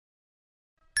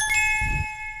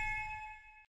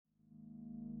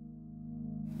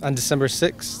On December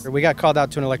 6th, we got called out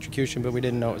to an electrocution, but we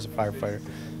didn't know it was a firefighter.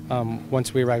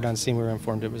 Once we arrived on scene, we were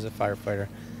informed it was a firefighter,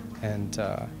 and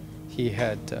he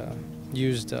had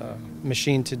used a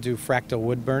machine to do fractal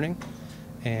wood burning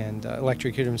and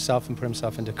electrocuted himself and put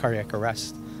himself into cardiac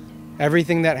arrest.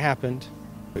 Everything that happened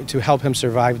to help him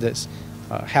survive this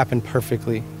happened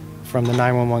perfectly, from the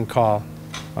 911 call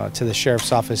to the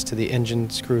sheriff's office to the engine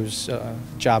screws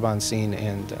job on scene,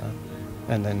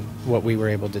 and then what we were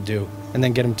able to do, and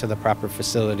then get him to the proper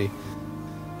facility.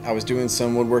 I was doing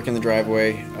some woodwork in the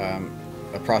driveway,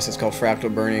 a process called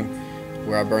fractal burning,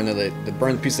 where I burn the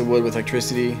burned piece of wood with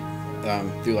electricity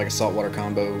through like a saltwater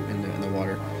combo in the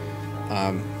water.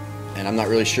 And I'm not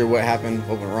really sure what happened,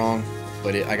 what went wrong,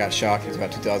 but I got shocked. It was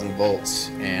about 2,000 volts,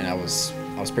 and I was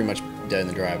pretty much dead in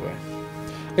the driveway.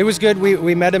 It was good.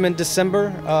 We met him in December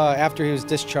after he was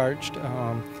discharged,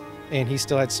 and he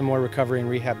still had some more recovery and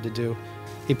rehab to do.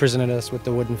 He presented us with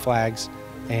the wooden flags,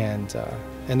 and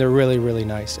they're really, really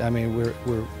nice. I mean,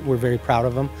 we're very proud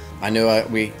of them. I know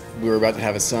we were about to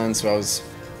have a son, so I was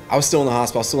still in the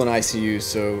hospital, I was still in ICU.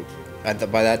 So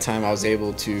by that time, I was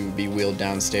able to be wheeled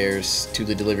downstairs to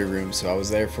the delivery room. So I was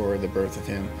there for the birth of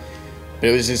him. But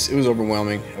it was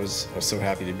overwhelming. I was so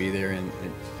happy to be there,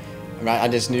 and I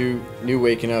just knew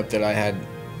waking up that I had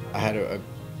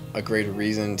a greater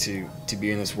reason to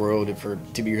be in this world,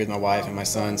 to be here with my wife and my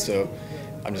son. So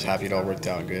I'm just happy it all worked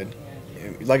out good.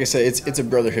 Like I said, it's a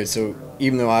brotherhood. So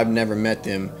even though I've never met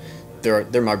them,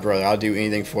 they're my brother. I'll do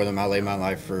anything for them. I'll lay my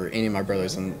life for any of my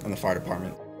brothers in the fire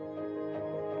department.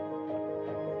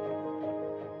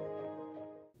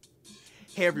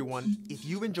 Hey everyone, if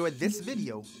you've enjoyed this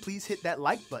video, please hit that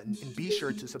like button and be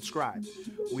sure to subscribe.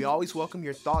 We always welcome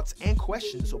your thoughts and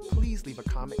questions, so please leave a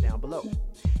comment down below.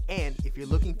 And if you're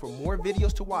looking for more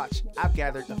videos to watch, I've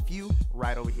gathered a few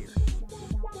right over here.